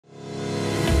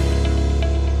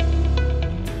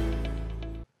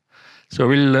So I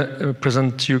will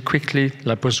present to you quickly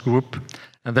La Poste Group,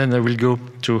 and then I will go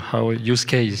to our use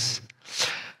case.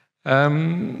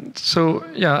 So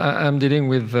yeah, I'm dealing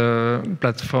with the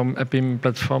platform, API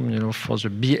platform, for the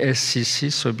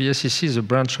BSCC. So BSCC is a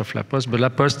branch of La Poste, but La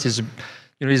Poste is,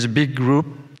 is a big group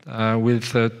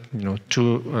with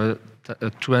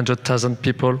 200,000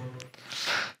 people,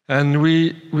 and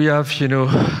we have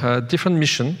different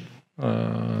mission.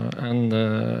 And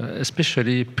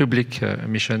especially public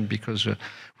mission, because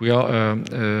we are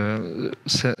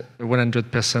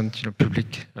 100%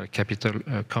 public capital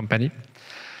company.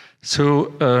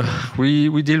 So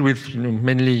we deal with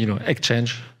mainly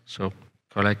exchange, so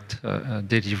collect,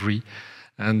 delivery,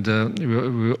 and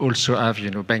we also have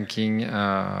banking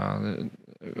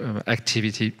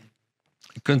activity,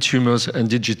 consumers and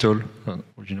digital.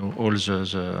 All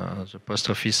the post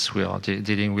office we are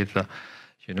dealing with.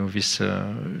 This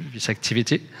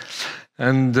activity,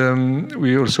 and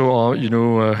we also are,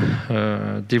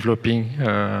 developing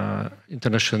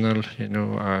international,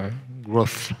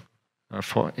 growth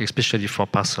especially for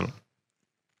parcel.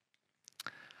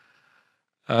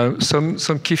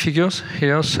 Some key figures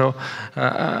here. So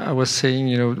I was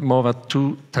saying, more than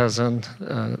 200,000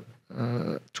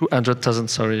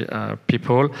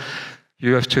 people.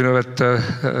 You have to know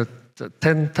that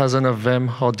 10,000 of them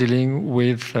are dealing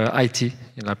with IT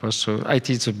in La Poste. So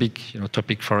IT is a big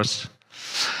topic for us.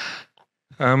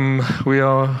 We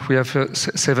have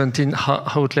 17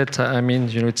 outlets. I mean,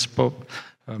 it's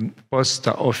post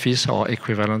office or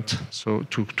equivalent. So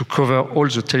to cover all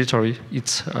the territory,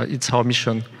 it's our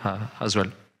mission as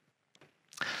well.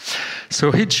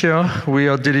 So each year we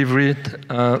are delivering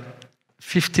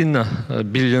 15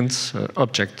 billion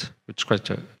objects, which is quite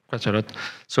a lot.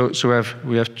 So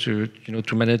we have to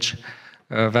to manage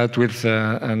that with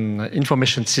an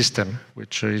information system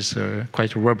which is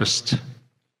quite robust.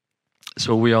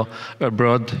 So we are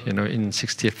abroad, in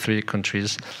 63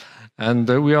 countries, and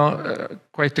we are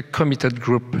quite a committed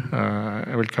group.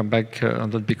 I will come back on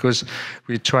that, because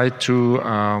we try to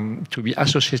be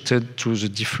associated to the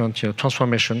different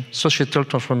transformation, societal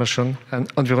transformation and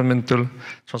environmental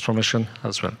transformation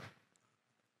as well.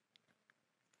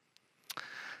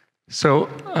 So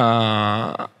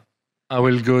I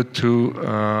will go to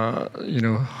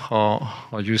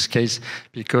our use case,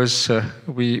 because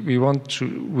we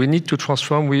need to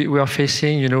transform. We are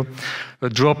facing a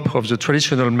drop of the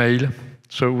traditional mail,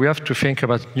 so we have to think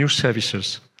about new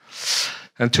services.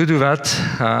 And to do that,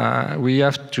 we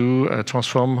have to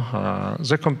transform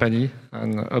the company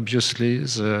and obviously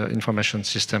the information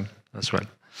system as well.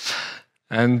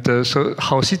 And so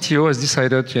our CTO has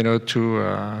decided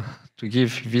to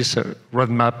give this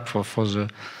roadmap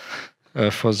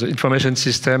for the information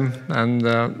system, and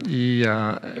we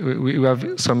have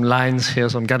some lines here,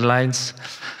 some guidelines.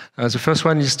 The first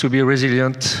one is to be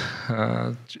resilient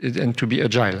and to be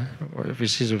agile.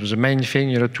 This is the main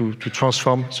thing, to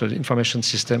transform the information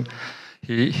system.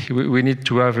 We need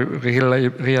to have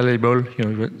reliable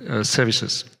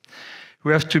services.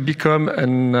 We have to become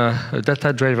a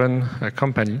data-driven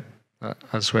company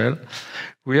as well.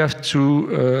 We have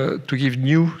to give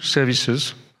new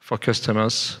services for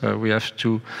customers. We have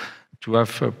to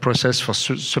have a process for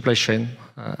supply chain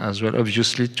as well,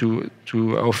 obviously, to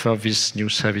offer these new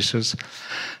services.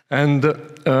 And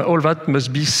all that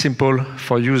must be simple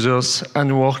for users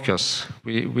and workers.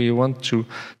 We want to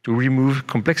remove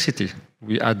complexity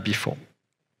we had before.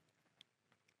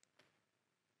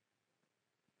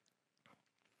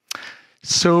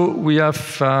 So we have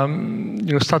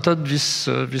started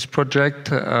this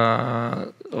project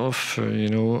of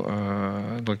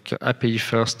like API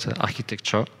first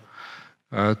architecture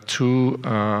to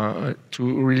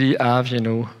really have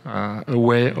a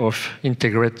way of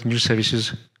integrate new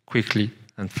services quickly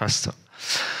and faster.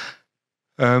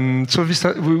 So we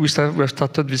have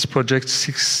started this project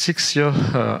six years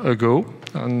ago,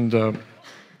 and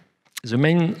the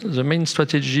main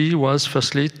strategy was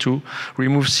firstly to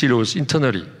remove silos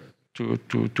internally, to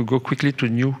go quickly to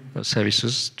new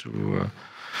services,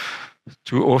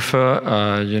 to offer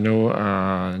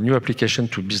new application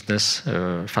to business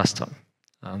faster.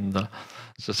 And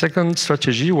the second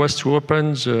strategy was to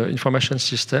open the information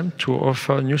system to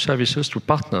offer new services to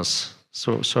partners,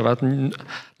 so that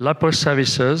La Poste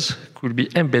services could be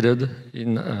embedded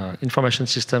in information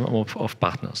system of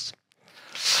partners.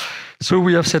 So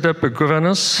we have set up a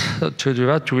governance to do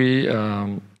that.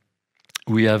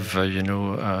 We have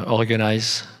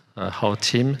organized our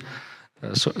team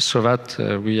so that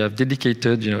we have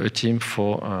dedicated a team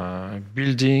for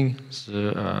building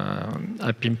the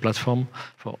APIM platform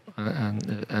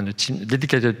and a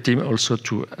dedicated team also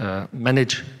to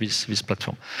manage this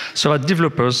platform. So that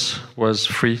developers was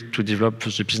free to develop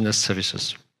the business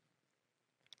services.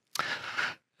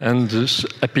 And this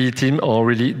API team are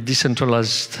really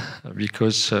decentralized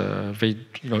because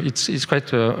it's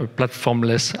quite a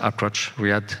platformless approach we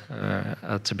had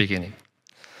at the beginning.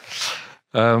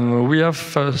 We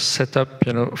have set up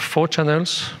 4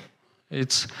 channels.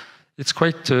 It's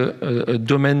quite a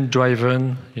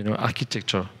domain-driven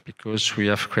architecture because we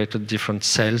have created different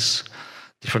sales,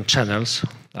 different channels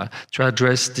to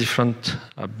address different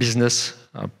business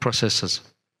processes.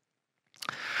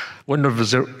 One of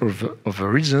the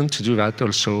reasons to do that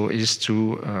also is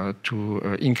to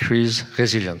increase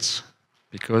resilience,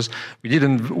 because we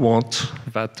didn't want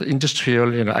that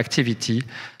industrial activity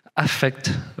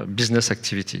affect business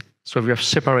activity. So we have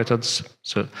separated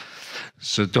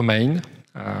the domain.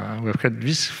 We have created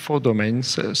these 4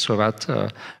 domains so that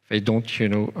they don't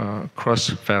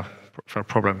cross their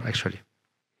problem actually.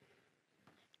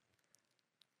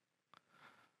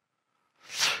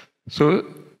 So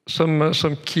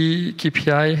some key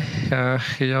KPI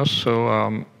here.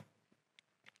 So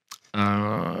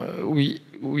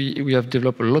we have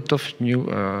developed a lot of new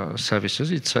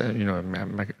services. It's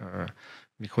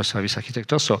microservice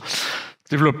architecture. So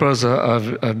developers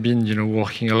have been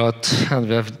working a lot, and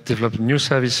they have developed new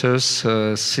services,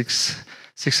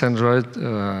 600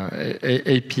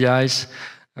 APIs,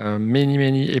 many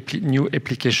new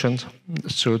applications.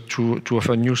 So to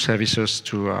offer new services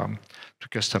to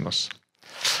customers.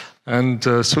 And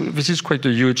so this is quite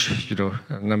a huge,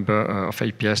 number of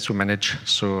APIs to manage.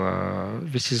 So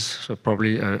this is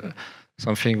probably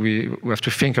something we have to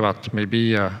think about.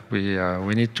 Maybe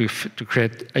we need to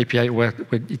create API where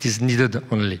it is needed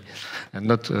only, and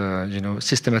not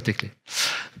systematically.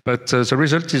 But the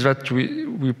result is that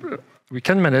we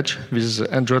can manage with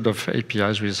hundreds of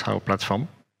APIs with our platform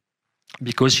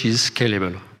because she is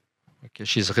scalable. Okay,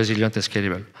 she's resilient and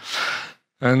scalable,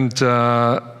 and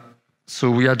so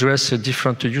we address a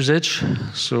different usage.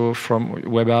 So from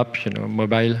web app,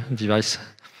 mobile device,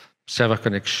 server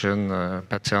connection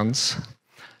patterns.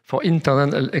 For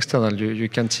internal and external, you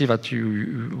can see that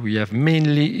we have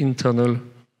mainly internal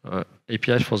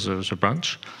API for the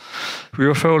branch. We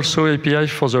offer also API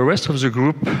for the rest of the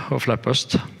group of La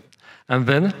Poste. And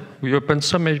then we open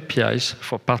some APIs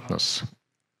for partners.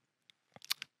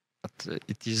 But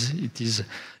it is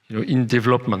in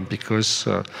development because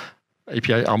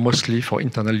API are mostly for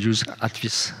internal use at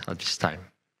this time.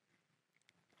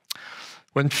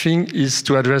 One thing is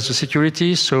to address the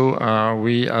security. So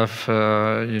we have,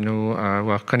 we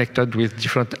are connected with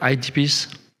different IDPs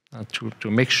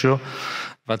to make sure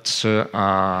that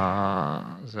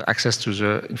the access to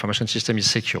the information system is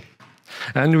secure.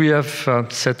 And we have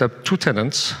set up 2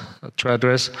 tenants to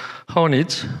address our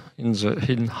needs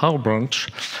in our branch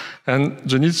and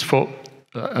the needs for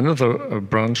another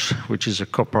branch, which is a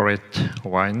corporate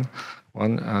one,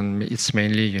 and it's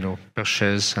mainly,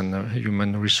 purchase and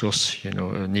human resource,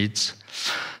 needs,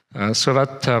 so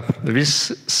that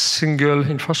this single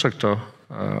infrastructure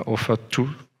offers two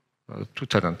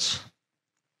tenants.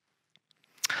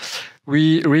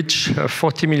 We reach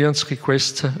 40 million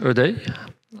requests a day,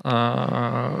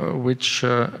 which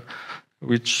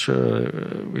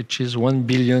is 1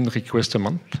 billion requests a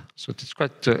month. So it's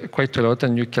quite a lot,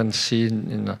 and you can see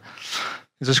in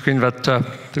the screen that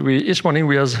each morning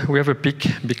we have a peak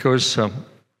because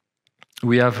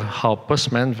we have our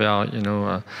postmen. There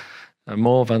are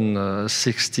more than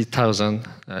 60,000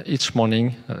 each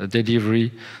morning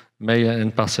delivery mail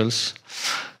and parcels,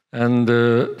 and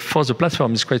for the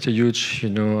platform it's quite a huge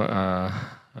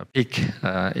peak.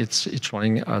 It's each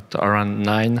morning at around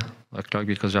 9 o'clock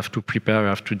because we have to prepare, we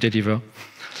have to deliver.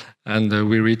 And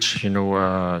we reach,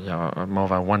 more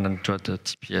than 100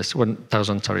 TPS,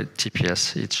 1,000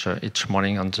 TPS each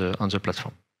morning on the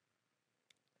platform.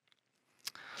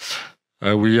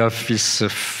 We have this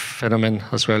phenomenon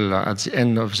as well at the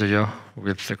end of the year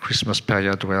with the Christmas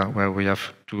period, where we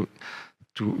have to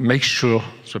make sure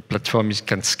the platform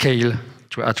can scale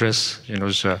to address,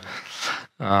 the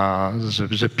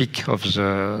peak of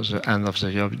the end of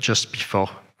the year just before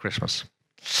Christmas.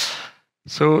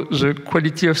 So the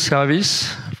quality of service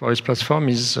for this platform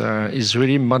is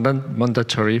really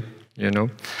mandatory.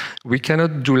 We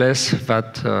cannot do less than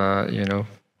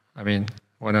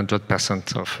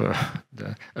 100% of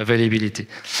the availability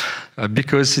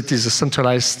because it is a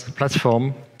centralized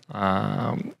platform.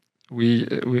 We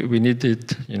need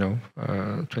it,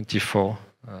 24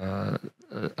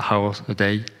 hours a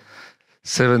day,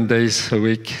 7 days a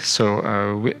week. So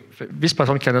this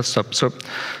platform cannot stop. So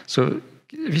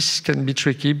this can be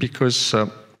tricky because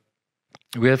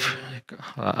we have,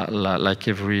 like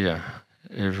every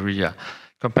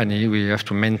company, we have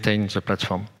to maintain the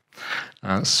platform.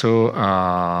 So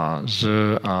the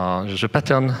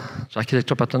pattern, the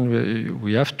architecture pattern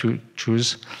we have to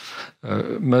choose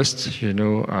must,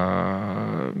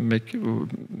 make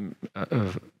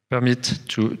permit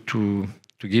to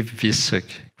give this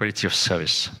quality of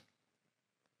service.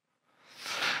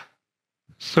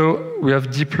 So we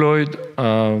have deployed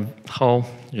our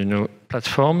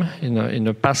platform in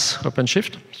a PaaS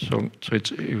OpenShift. So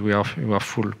we are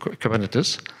full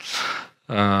Kubernetes.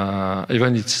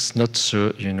 Even it's not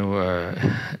the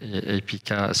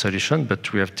APK solution,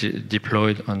 but we have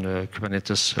deployed on the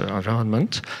Kubernetes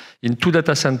environment in 2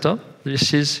 data centers.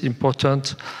 This is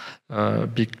important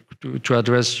to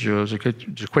address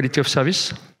the quality of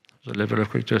service, the level of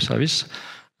quality of service.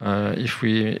 If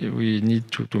we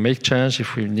need to make change,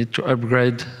 if we need to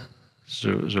upgrade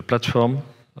the platform,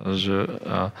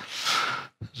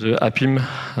 the APIM,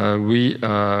 we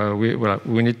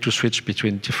need to switch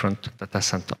between different data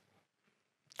centers.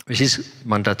 This is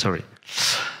mandatory.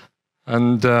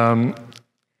 And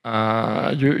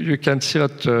you can see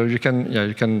that you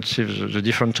can see the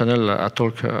different channels I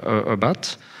talk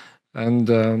about.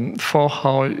 And for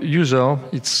our user,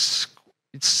 it's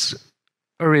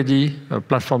already a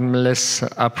platformless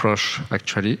approach,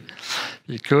 actually,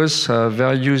 because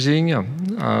they're using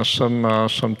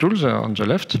some tools on the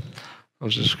left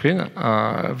of the screen.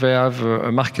 They have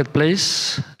a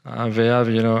marketplace. They have,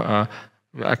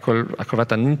 I call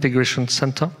that an integration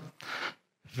center.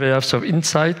 They have some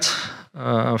insight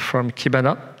from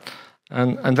Kibana,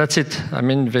 and that's it. I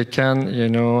mean, they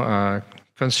can,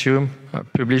 consume,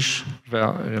 publish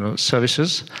their,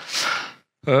 services.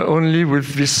 Only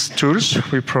with these tools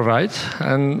we provide,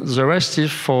 and the rest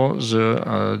is for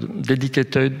the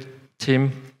dedicated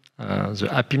team, the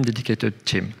APIM dedicated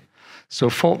team.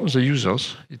 So for the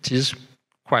users, it is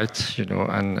quite, a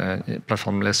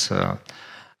platformless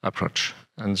approach,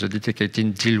 and the dedicated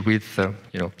team deal with,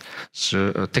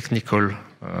 the technical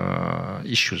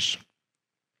issues.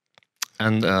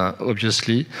 And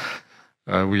obviously,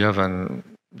 we have a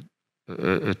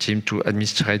team to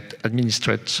administrate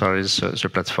the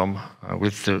platform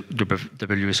with the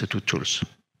WSO2 tools.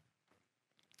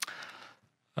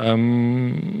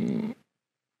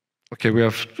 Okay, we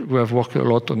have worked a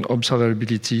lot on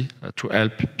observability to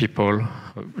help people,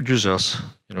 users,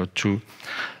 to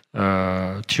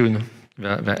tune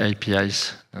their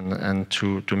APIs and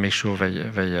to make sure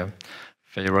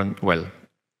they run well.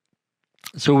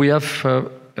 So we have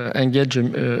engaged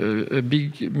a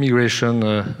big migration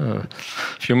a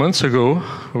few months ago.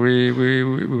 We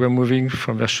were moving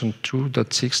from version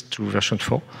 2.6 to version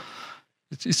 4.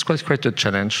 It's quite a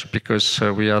challenge because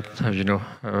we had,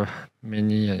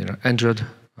 many hundred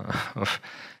of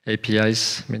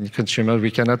APIs, many consumers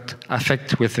we cannot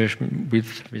affect with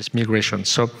this migration.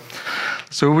 So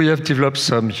we have developed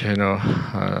some,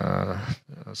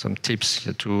 some tips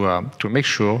to make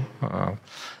sure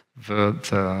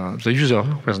the user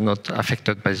was not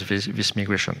affected by this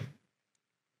migration.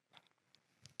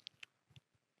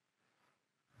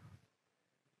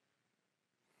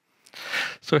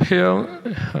 So here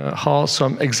are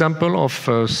some examples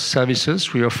of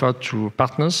services we offer to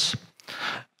partners.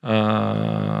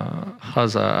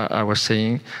 As I was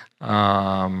saying,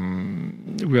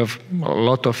 we have a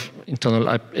lot of internal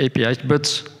APIs,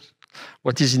 but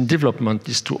what is in development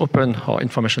is to open our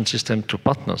information system to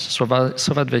partners so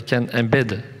that they can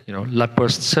embed, La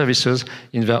Poste services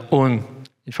in their own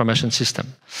information system.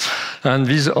 And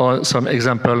these are some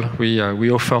examples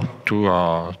we offer to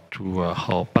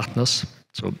our partners.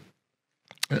 So,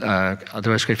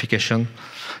 address verification,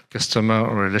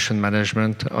 customer relation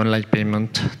management, online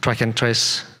payment, track and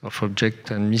trace of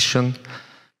object and mission,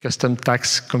 custom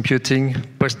tax computing,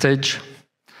 postage,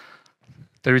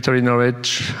 territory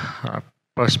knowledge,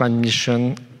 postman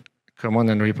mission, command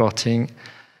and reporting,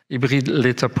 hybrid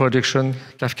letter production,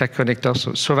 Kafka connector,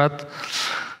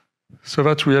 so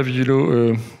that we have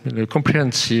a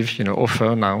comprehensive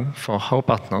offer now for our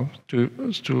partner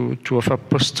to offer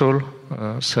postal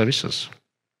services.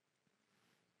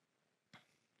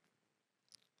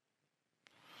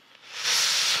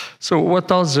 So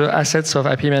what are the assets of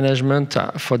API management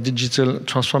for digital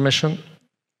transformation?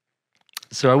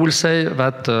 So I will say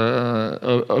that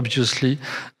obviously,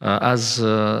 as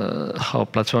our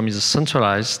platform is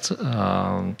centralized,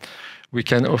 we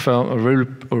can offer a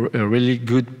really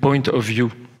good point of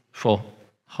view for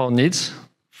our needs,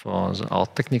 for our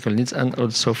technical needs, and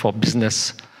also for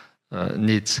business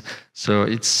needs. So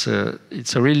it's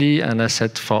really an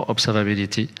asset for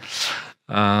observability.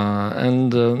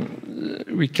 And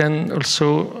we can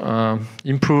also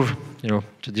improve,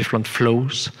 the different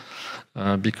flows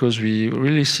because we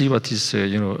really see what is,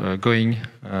 going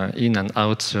in and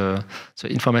out the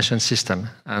information system,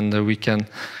 and we can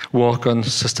work on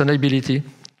sustainability,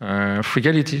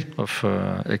 frugality of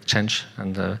exchange,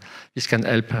 and this can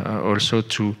help also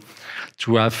to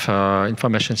have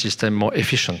information system more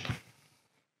efficient.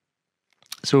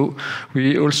 So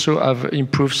we also have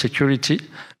improved security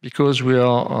because we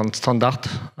are on standard.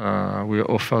 We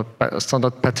offer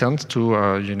standard patterns to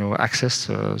access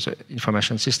the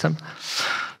information system,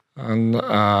 and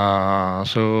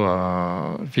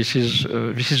so this is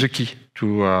the key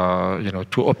to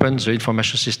to open the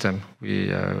information system.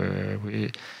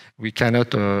 We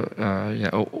cannot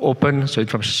open the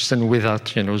information system without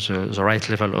the right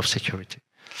level of security.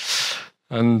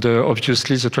 And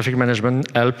obviously, the traffic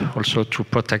management help also to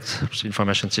protect the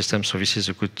information system. So this is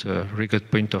a good, very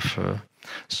good point of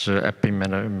the API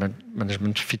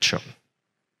management feature.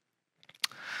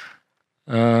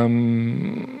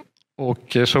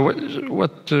 Okay, so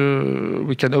what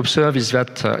we can observe is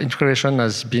that integration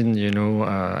has been,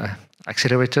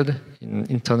 accelerated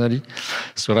internally,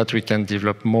 so that we can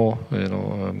develop more,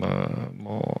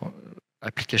 more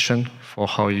application for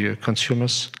our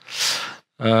consumers.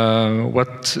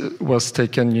 What was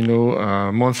taken,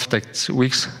 months, takes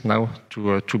weeks now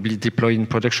to be deployed in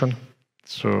production.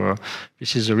 So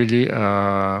this is really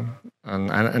an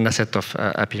asset of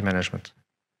API management.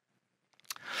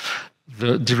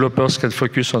 The developers can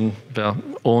focus on their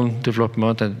own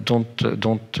development and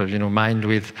don't mind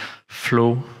with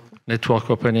flow, network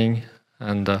opening,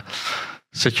 and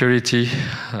security,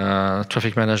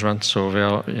 traffic management. So they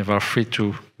are free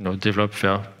to develop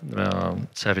their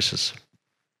services.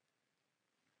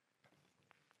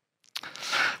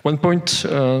 One point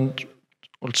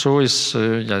also is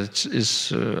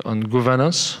on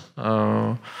governance.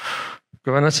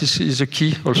 Governance is a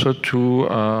key also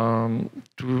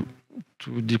to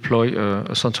deploy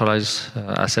a centralized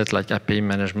asset like API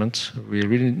management. We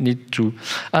really need to,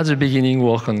 at the beginning,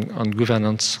 work on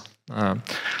governance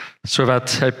so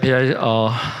that API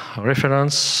are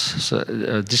referenced,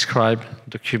 described,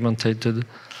 documented,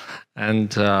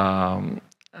 and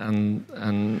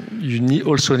you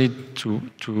also need to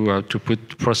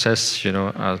put process,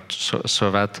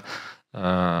 so that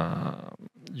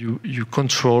you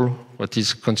control what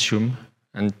is consumed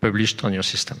and published on your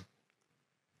system.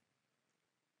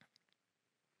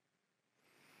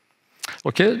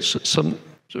 Okay, so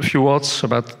a few words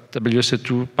about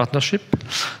WSO2 partnership.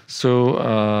 So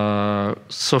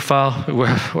far we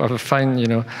have a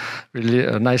fine, really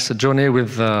a nice journey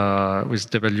with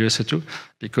WSO2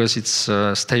 because it's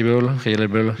a stable,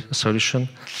 reliable solution.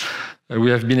 We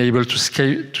have been able to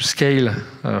scale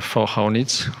for our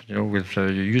needs, with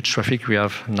the huge traffic we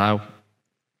have now.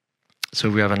 So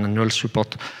we have an annual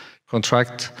support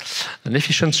contract, an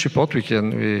efficient support we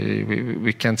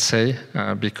can say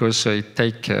because it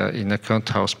takes in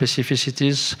account our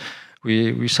specificities.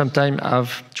 We sometimes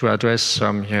have to address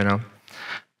some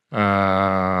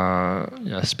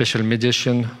special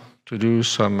mediation, to do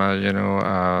some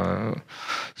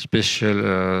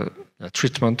special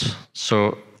treatment.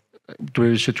 So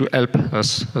WSO2 help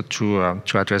us to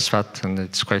address that, and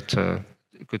it's quite a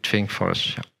good thing for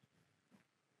us. Yeah.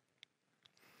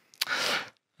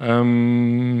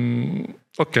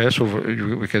 Okay, so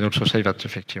we can also say that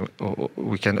effectively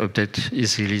we can update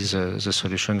easily the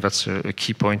solution. That's a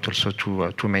key point also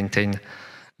to maintain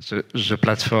the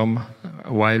platform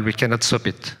while we cannot stop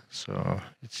it. So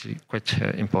it's quite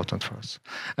important for us.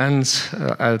 And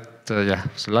the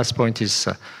last point is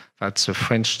that the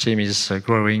French team is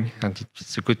growing, and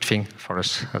it's a good thing for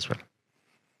us as well.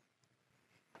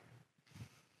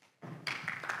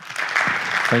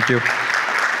 Thank you.